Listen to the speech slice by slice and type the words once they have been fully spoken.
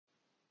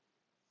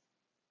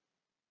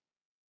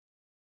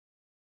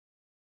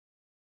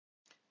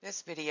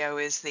This video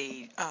is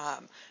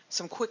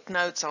some quick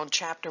notes on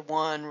Chapter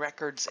 1,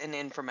 Records and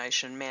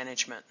Information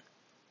Management.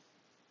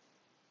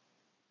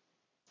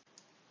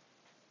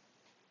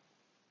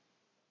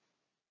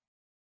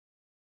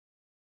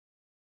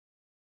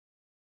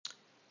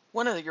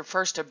 One of your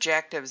first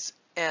objectives,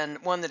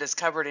 and one that is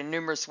covered in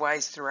numerous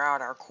ways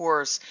throughout our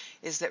course,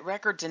 is that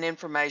records and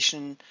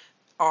information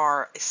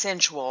are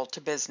essential to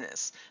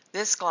business.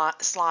 This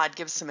slide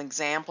gives some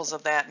examples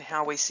of that and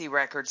how we see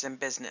records in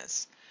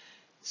business.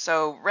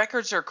 So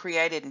records are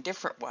created in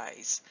different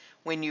ways.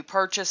 When you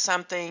purchase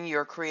something,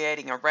 you're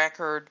creating a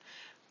record.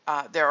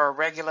 There are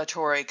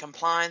regulatory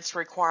compliance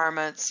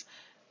requirements.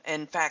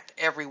 In fact,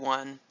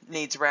 everyone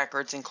needs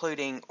records,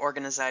 including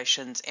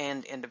organizations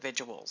and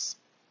individuals.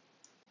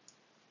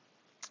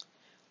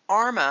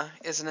 ARMA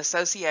is an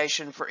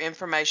association for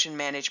information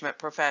management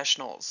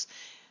professionals.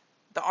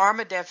 The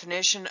ARMA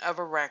definition of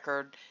a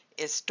record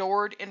is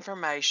stored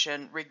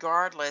information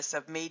regardless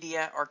of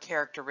media or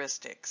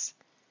characteristics.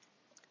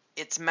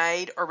 It's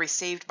made or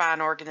received by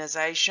an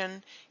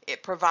organization.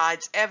 It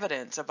provides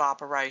evidence of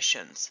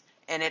operations,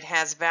 and it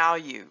has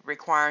value,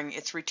 requiring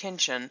its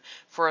retention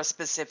for a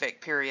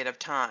specific period of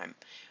time.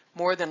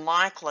 More than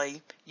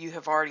likely, you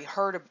have already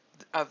heard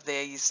of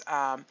these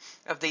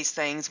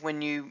things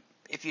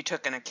if you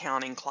took an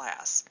accounting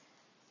class.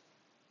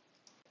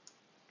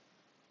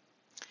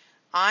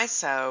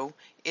 ISO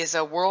is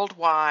a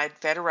worldwide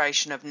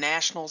federation of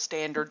national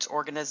standards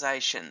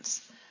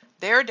organizations.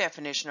 Their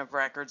definition of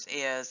records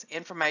is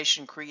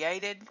information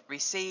created,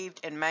 received,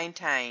 and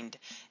maintained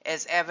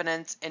as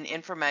evidence and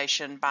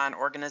information by an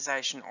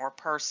organization or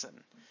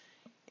person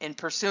in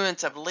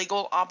pursuance of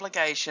legal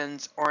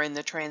obligations or in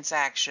the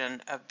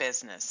transaction of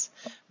business.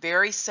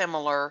 Very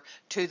similar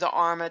to the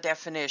ARMA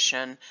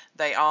definition,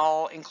 they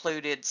all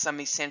included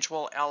some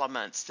essential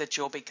elements that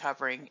you'll be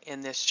covering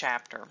in this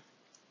chapter.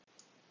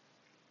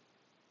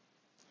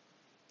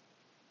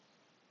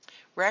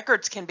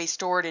 Records can be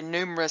stored in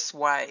numerous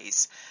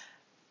ways.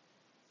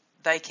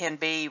 They can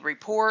be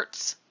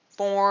reports,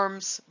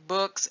 forms,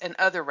 books, and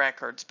other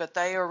records, but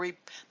they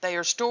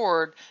are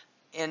stored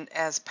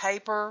as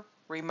paper,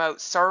 remote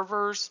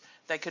servers.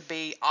 They could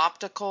be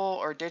optical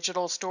or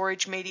digital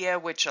storage media,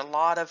 which a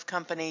lot of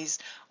companies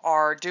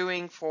are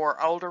doing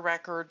for older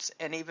records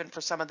and even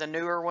for some of the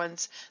newer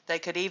ones. They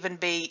could even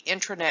be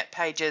intranet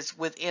pages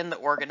within the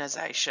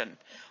organization,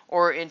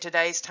 or in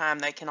today's time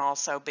they can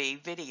also be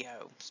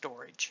video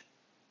storage.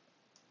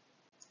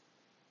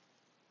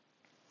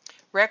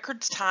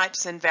 Records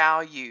types and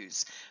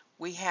values.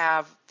 We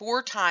have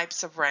 4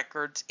 types of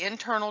records: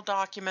 internal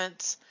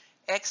documents,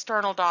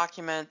 external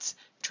documents,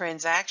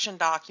 transaction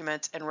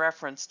documents, and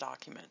reference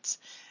documents.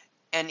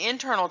 And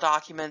internal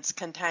documents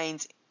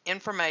contains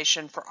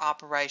information for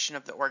operation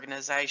of the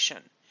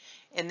organization.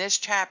 In this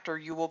chapter,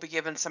 you will be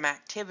given some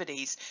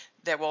activities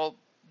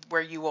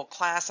where you will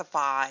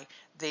classify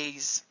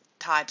these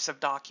types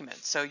of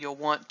documents. So you'll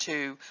want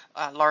to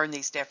learn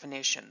these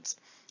definitions.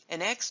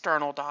 An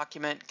external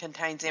document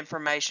contains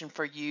information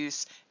for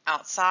use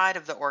outside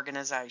of the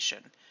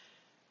organization.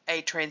 A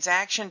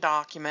transaction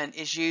document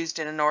is used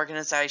in an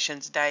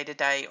organization's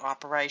day-to-day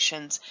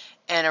operations,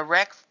 and a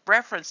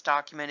reference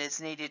document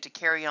is needed to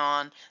carry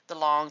on the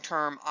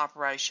long-term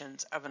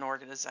operations of an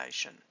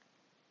organization.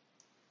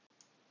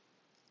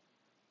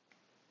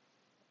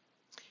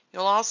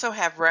 You'll also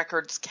have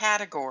records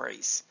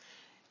categories.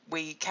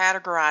 We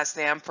categorize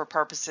them for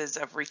purposes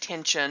of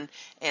retention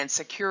and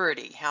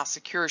security. How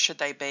secure should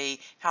they be?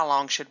 How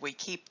long should we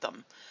keep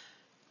them?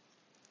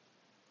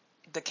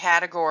 The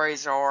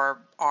categories are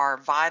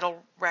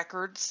vital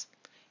records,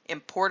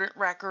 important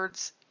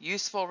records,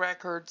 useful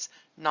records,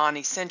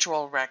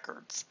 non-essential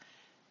records.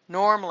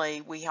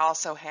 Normally, we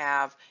also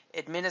have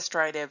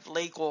administrative,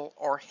 legal,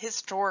 or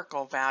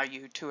historical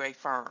value to a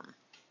firm.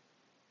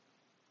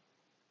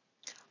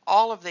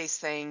 All of these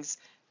things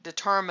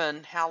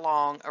determine how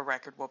long a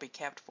record will be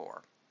kept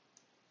for.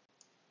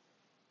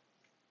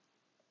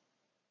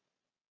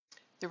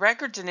 The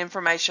records and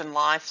information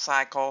life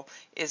cycle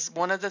is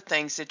one of the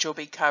things that you'll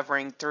be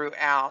covering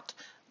throughout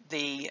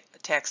the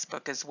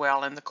textbook as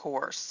well in the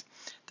course.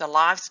 The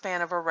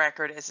lifespan of a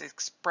record is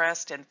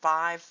expressed in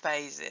 5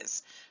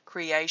 phases: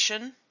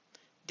 creation,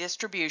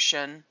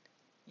 distribution,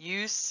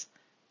 use,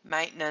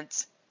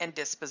 maintenance, and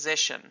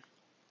disposition.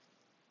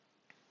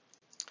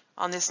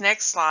 On this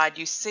next slide,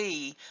 you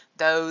see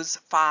those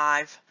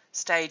 5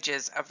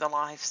 stages of the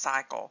life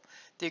cycle: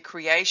 the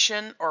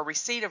creation or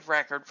receipt of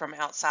record from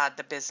outside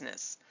the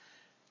business,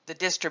 the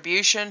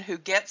distribution, who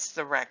gets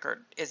the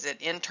record, is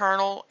it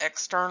internal,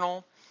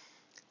 external,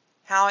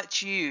 how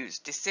it's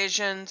used,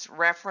 decisions,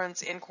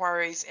 reference,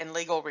 inquiries, and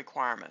legal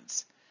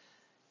requirements,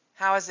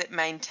 how is it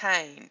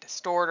maintained,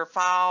 stored or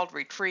filed,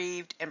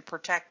 retrieved, and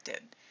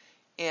protected.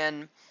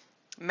 In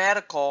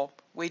medical,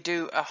 we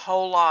do a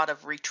whole lot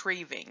of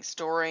retrieving,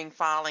 storing,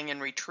 filing,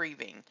 and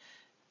retrieving.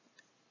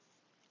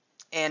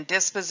 And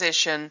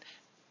disposition,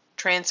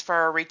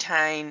 transfer,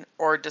 retain,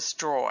 or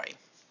destroy.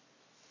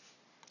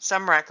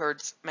 Some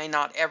records may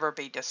not ever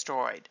be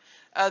destroyed.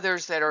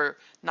 Others that are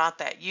not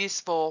that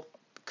useful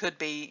could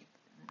be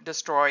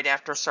destroyed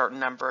after a certain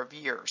number of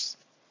years.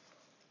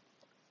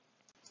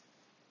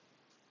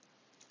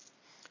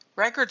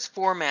 Records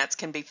formats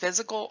can be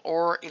physical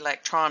or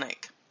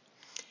electronic.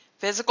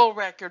 Physical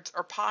records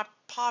are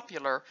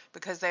popular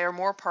because they are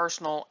more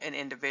personal and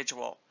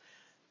individual.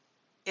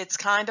 It's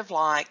kind of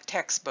like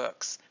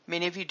textbooks.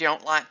 Many of you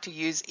don't like to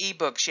use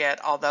ebooks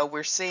yet, although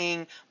we're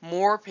seeing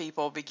more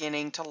people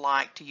beginning to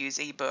like to use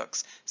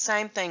ebooks.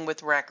 Same thing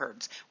with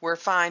records. We're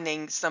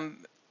finding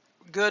some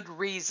good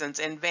reasons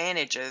and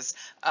advantages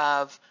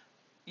of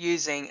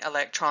using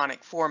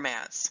electronic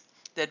formats.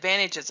 The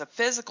advantages of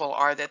physical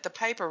are that the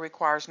paper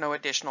requires no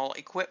additional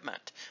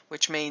equipment,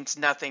 which means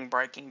nothing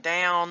breaking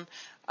down,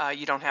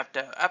 you don't have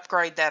to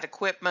upgrade that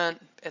equipment,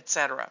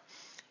 etc.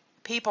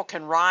 People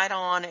can write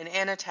on and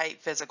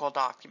annotate physical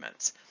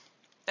documents.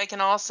 They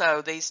can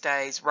also, these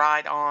days,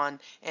 write on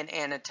and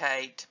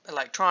annotate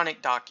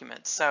electronic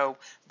documents, so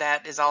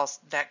that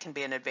can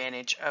be an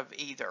advantage of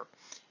either.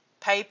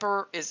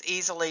 Paper is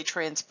easily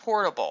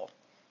transportable.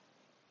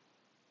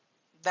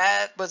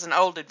 That was an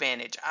old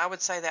advantage. I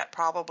would say that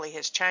probably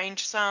has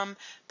changed some.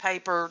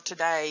 Paper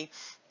today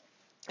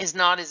is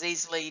not as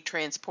easily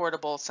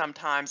transportable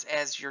sometimes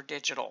as your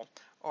digital.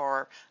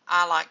 Or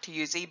I like to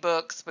use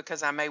ebooks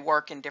because I may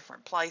work in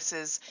different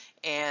places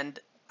and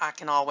I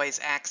can always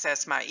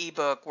access my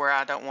ebook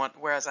whereas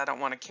I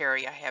don't want to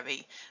carry a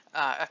heavy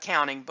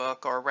accounting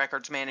book or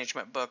records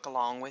management book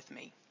along with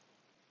me.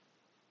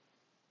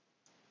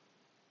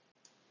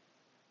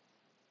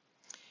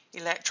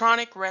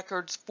 Electronic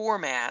records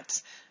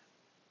formats.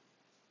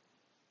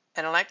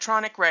 An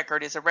electronic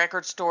record is a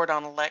record stored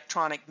on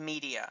electronic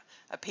media.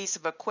 A piece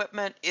of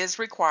equipment is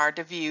required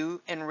to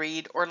view and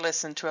read or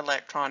listen to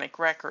electronic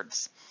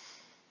records.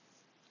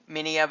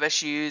 Many of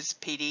us use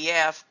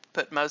PDF,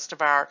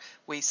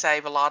 we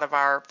save a lot of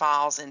our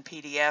files in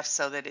PDF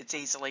so that it's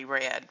easily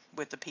read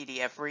with the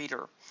PDF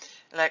reader.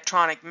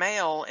 Electronic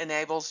mail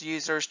enables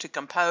users to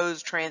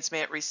compose,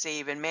 transmit,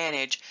 receive, and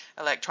manage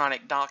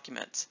electronic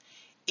documents.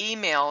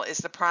 Email is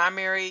the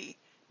primary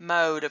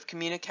mode of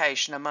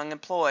communication among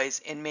employees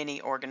in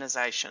many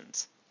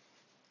organizations.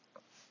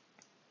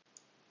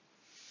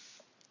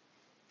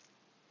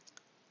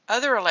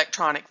 Other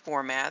electronic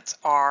formats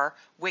are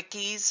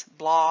wikis,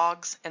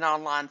 blogs, and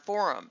online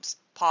forums,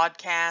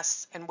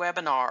 podcasts and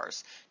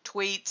webinars,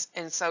 tweets,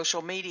 and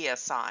social media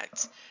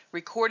sites.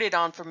 Recorded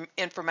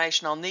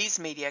information on these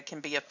media can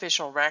be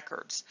official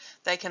records.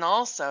 They can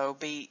also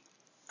be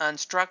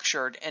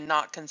unstructured and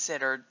not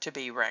considered to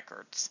be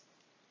records.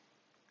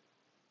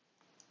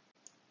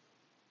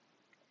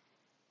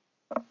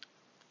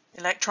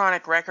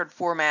 Electronic record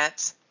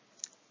formats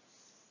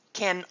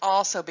can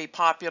also be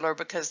popular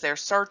because they're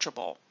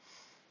searchable.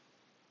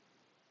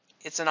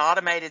 It's an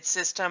automated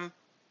system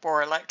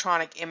for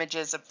electronic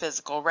images of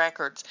physical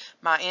records.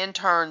 My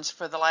interns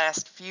for the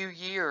last few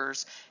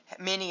years,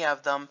 many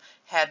of them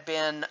had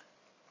been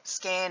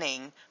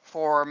scanning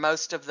for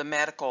most of the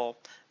medical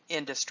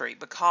industry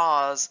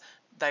because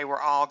they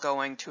were all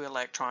going to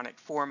electronic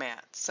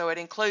formats. So it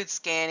includes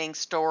scanning,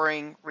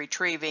 storing,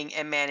 retrieving,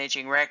 and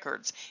managing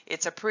records.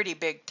 It's a pretty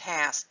big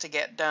task to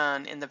get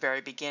done in the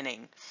very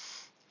beginning,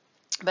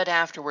 but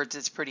afterwards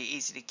it's pretty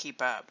easy to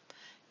keep up.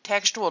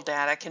 Textual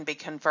data can be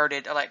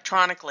converted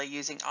electronically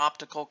using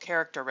optical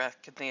character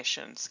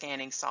recognition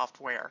scanning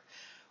software.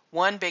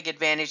 One big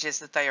advantage is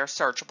that they are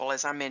searchable,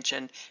 as I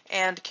mentioned,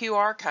 and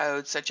QR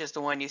codes, such as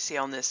the one you see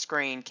on this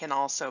screen, can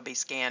also be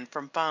scanned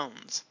from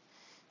phones.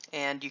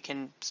 And you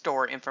can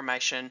store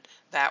information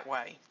that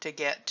way to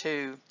get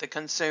to the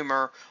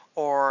consumer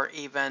or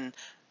even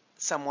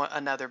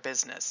another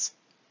business.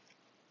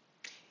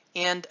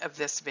 End of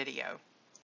this video.